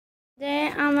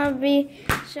gonna be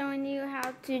showing you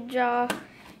how to draw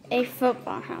a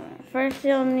football helmet. First,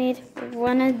 you'll need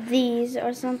one of these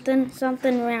or something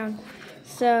round,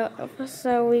 so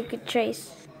we could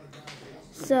trace.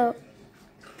 So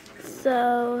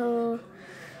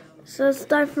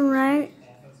start from right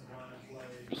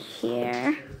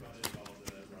here.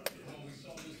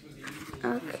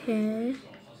 Okay,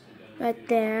 right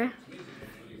there.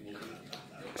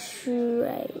 To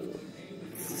right.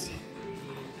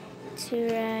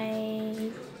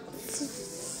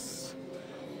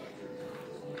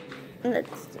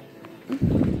 Let's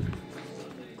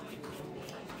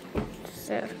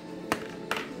see.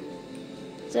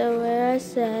 So where I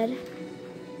said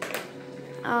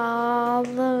all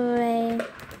the way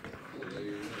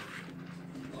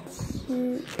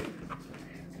to,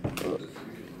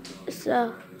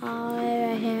 so all the way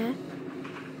right here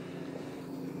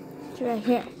to right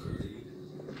here.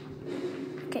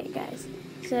 Okay, guys.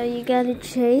 So you got it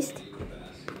traced.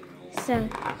 So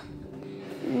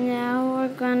now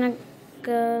we're gonna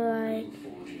go like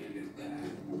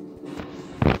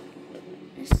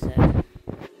so.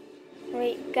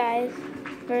 Wait, guys.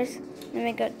 First, let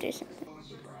me go do something.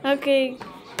 Okay.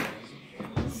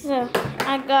 So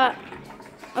I got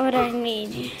what I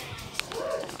need.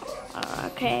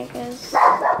 Okay, guys.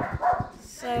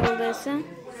 So listen.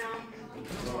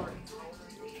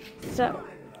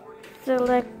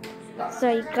 So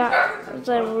you got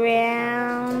the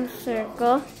round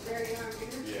circle.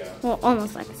 Well,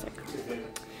 almost like a circle.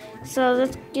 So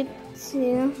let's get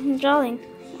to drawing.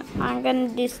 I'm gonna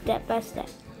do step by step.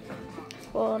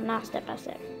 Well, not step by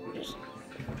step.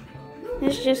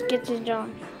 Let's just get to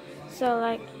drawing.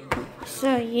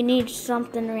 So you need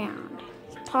something round.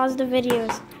 Pause the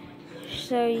videos.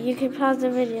 So you can pause the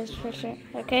videos for sure.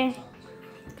 Okay,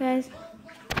 guys.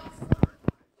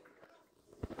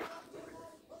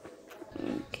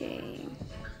 Okay,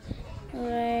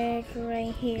 like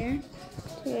right here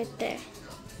to right there.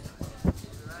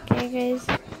 Okay, guys.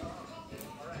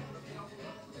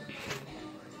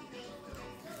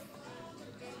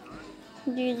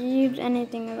 Do you use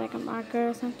anything like a marker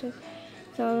or something?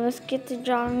 So let's get to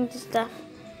drawing the stuff.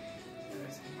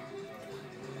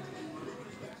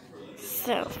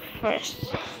 So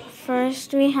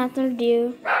first we have to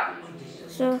do.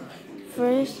 So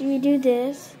first we do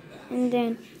this, and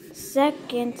then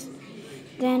second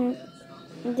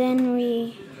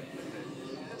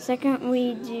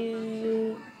we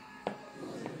do.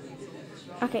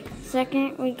 Okay,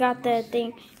 second we got the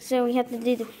thing, so we have to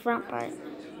do the front part.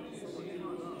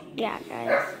 Yeah,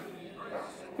 guys.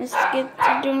 Let's get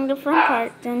to doing the front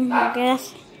part then, I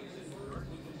guess.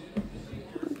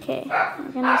 Okay,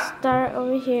 I'm gonna start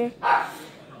over here.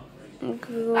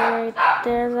 Go right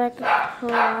there like a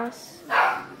cross.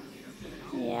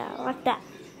 Yeah, like that.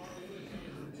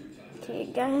 Okay,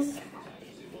 guys.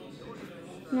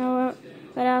 Now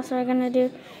what else we're gonna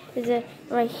do is it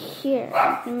right here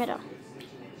in the middle.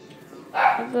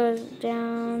 It goes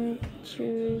down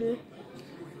to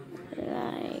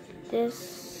like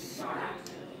this.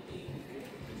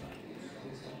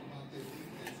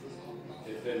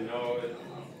 No,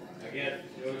 I guess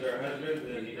it was her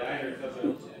husband and he died or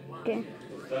something. Okay.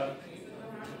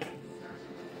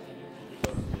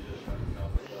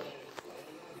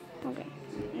 Okay.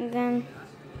 And then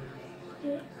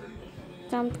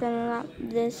something like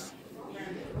this.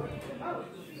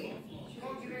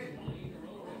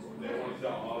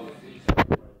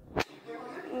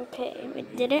 Okay, we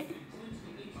did it.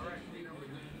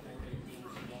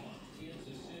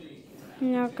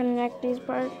 Now connect these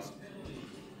parts.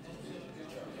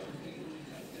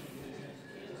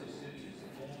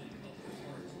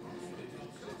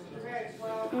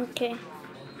 Okay.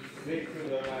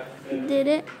 Did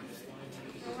it.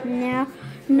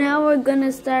 Now we're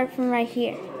gonna start from right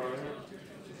here.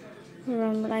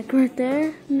 From like right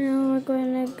there. Now we're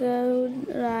gonna go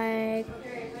like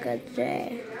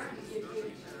there.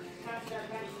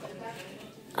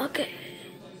 Okay.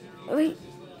 Wait.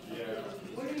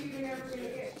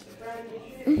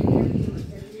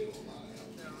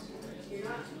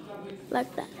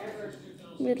 Like that.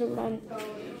 Little long.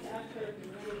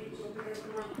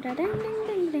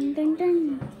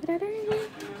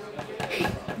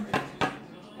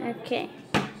 Okay.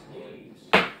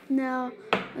 Now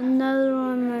another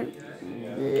one like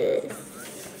this.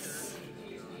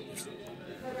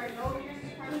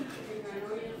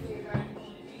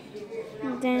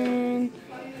 Then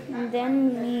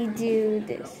we do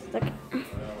this. Like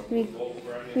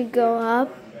we go up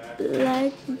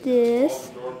like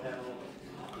this.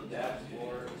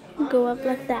 Go up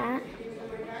like that,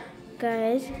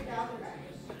 guys.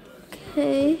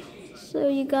 Okay, so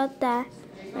you got that.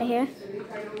 right here.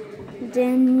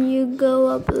 Then you go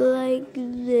up like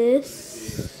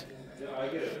this.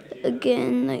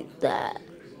 Again, like that.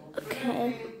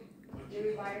 Okay.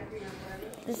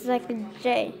 This is like a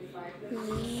J.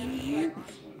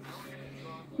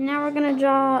 Now we're gonna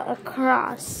draw a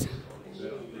cross.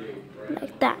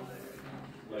 Like that.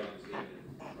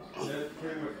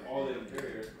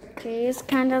 Okay, it's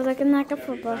kind of looking like a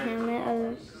football helmet.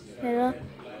 A little.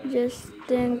 Just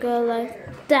then go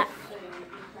like that.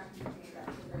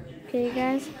 Okay,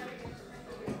 guys.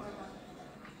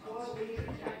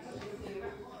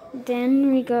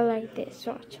 Then we go like this.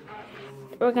 Watch.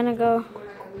 We're gonna go,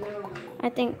 I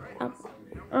think, up.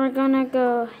 We're gonna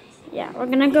go, yeah, we're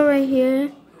gonna go right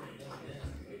here.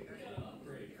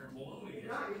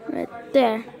 Right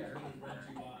there.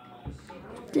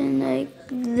 Then like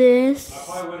this.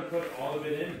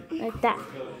 Like that.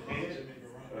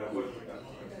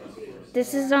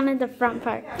 This is only the front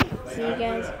part. See you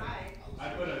guys.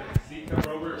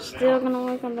 Still gonna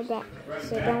work on the back,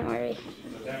 so don't worry.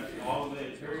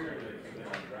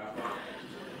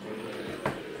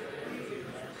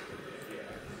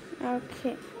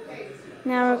 Okay,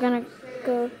 now we're gonna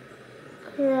go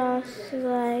across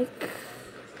like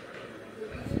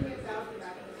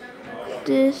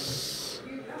this.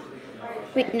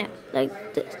 Wait, no,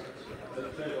 like this.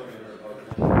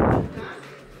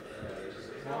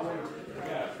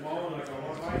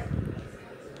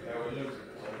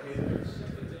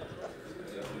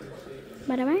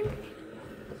 Bada bang.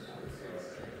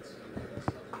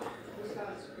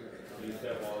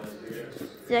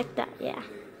 Like that, yeah.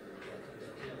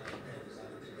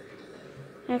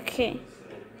 Okay.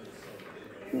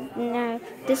 Now,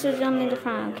 this was only the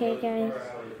front, okay, guys?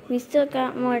 We still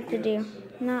got more to do.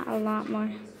 Not a lot more.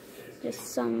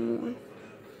 Just some more.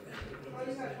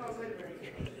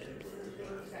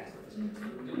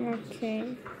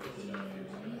 Okay.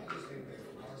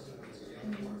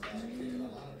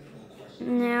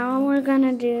 Now we're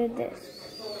gonna do this.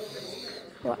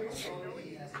 Watch.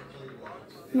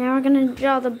 Now we're gonna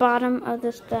draw the bottom of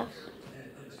the stuff.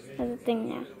 Of the thing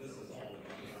now.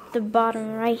 The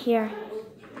bottom right here.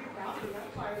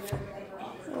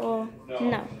 Oh,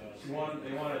 no.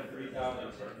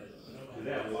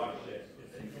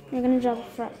 We're gonna draw the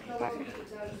front part.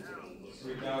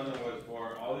 3,000 was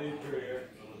for all the interior.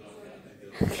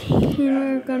 Okay, and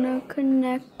we're gonna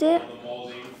connect it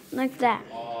like that,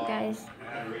 guys. I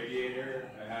had a radiator,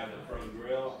 I had the front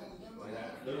grill,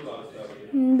 there's a lot of stuff here.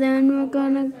 And then we're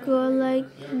gonna go like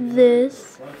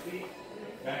this. Front seat,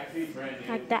 back seat, brand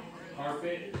new. Like that.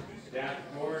 Carpet,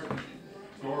 dashboard,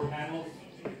 door panels,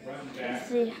 front and back.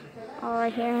 See, all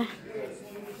right here,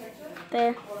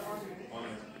 there.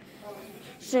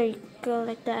 So you go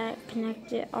like that,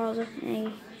 connect it all the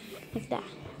way like that.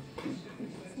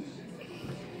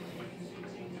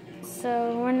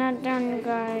 So we're not done,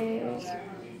 guys.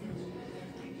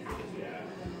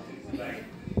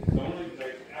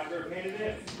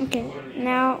 Okay,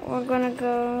 now we're gonna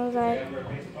go like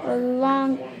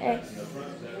along X.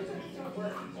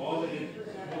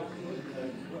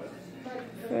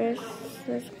 First,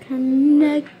 let's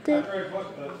connect it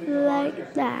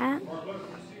like that.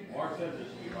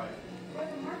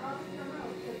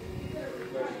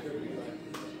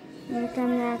 And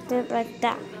connect it like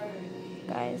that,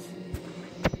 guys.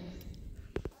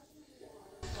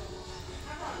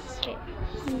 Okay,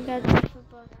 we got the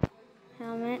football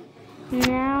helmet.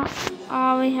 Now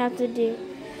all we have to do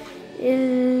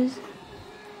is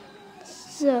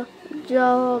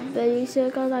draw a big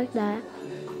circle like that.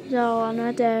 Draw one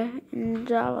right there and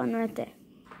draw one right there.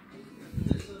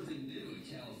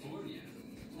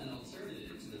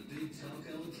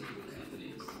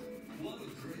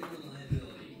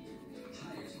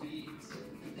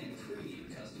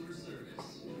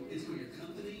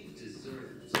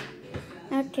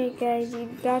 Okay, guys, you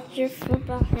got your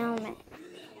football helmet.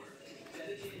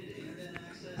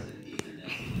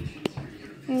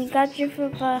 You got your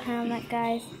football helmet,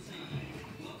 guys.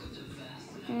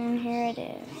 And here it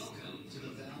is.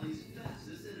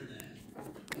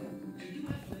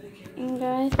 And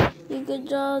guys, you could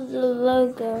draw the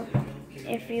logo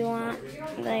if you want,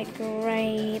 like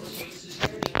right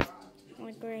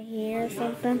here or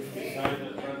something.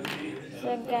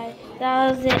 So guys,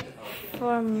 that was it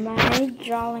for my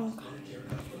drawing,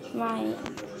 my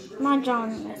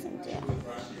drawing lessons, yeah.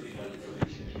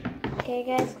 Okay,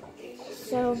 guys.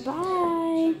 So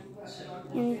bye,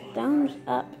 and thumbs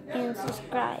up and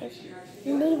subscribe.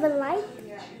 Leave a like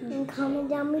and comment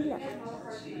down below.